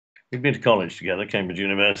We'd been to college together, Cambridge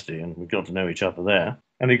University, and we got to know each other there.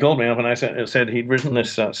 And he called me up and I said he'd written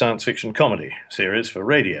this science fiction comedy series for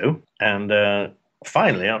radio. And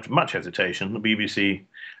finally, after much hesitation, the BBC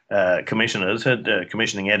commissioners had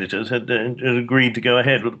commissioning editors had agreed to go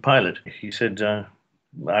ahead with the pilot. He said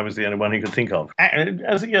I was the only one he could think of.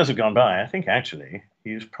 As the years have gone by, I think actually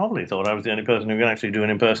he's probably thought I was the only person who could actually do an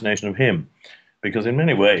impersonation of him, because in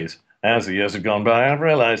many ways, as the years have gone by, I've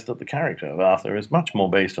realized that the character of Arthur is much more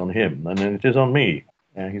based on him than it is on me.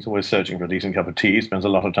 He's always searching for a decent cup of tea, spends a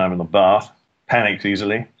lot of time in the bath, panics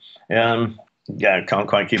easily, yeah, can't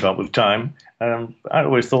quite keep up with time. I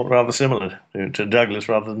always thought rather similar to Douglas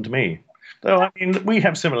rather than to me. Though, I mean, we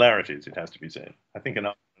have similarities, it has to be said. I think an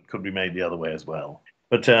argument could be made the other way as well.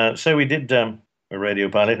 But so we did a radio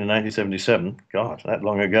pilot in 1977. God, that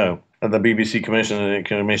long ago. And the BBC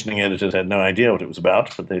commissioning editors had no idea what it was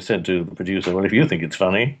about, but they said to the producer, well, if you think it's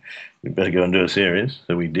funny, we'd better go and do a series.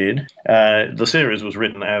 So we did. The series was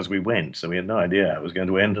written as we went, so we had no idea how it was going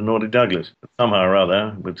to end, and nor did Douglas. But somehow or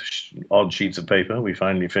other, with odd sheets of paper, we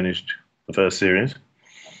finally finished the first series.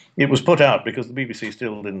 It was put out because the BBC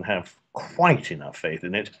still didn't have quite enough faith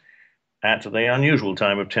in it at the unusual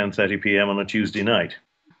time of 10:30 p.m. on a Tuesday night.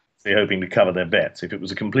 They're hoping to cover their bets. If it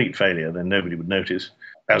was a complete failure, then nobody would notice.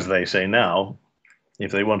 As they say now,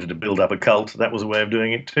 if they wanted to build up a cult, that was a way of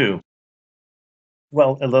doing it too.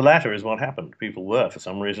 Well, the latter is what happened. People were, for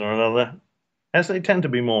some reason or another, as they tend to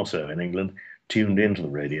be more so in England, tuned into the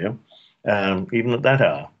radio, even at that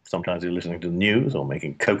hour. Sometimes they're listening to the news or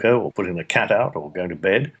making cocoa or putting the cat out or going to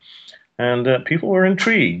bed. And people were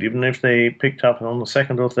intrigued, even if they picked up on the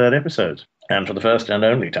second or third episodes. And for the first and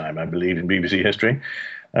only time, I believe, in BBC history,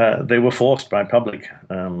 they were forced by public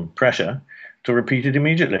pressure to repeat it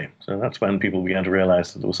immediately. So that's when people began to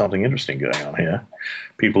realize that there was something interesting going on here.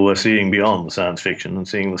 People were seeing beyond the science fiction and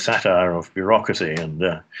seeing the satire of bureaucracy and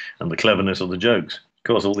the cleverness of the jokes. Of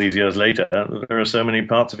course, all these years later, there are so many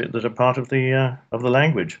parts of it that are part of the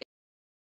language.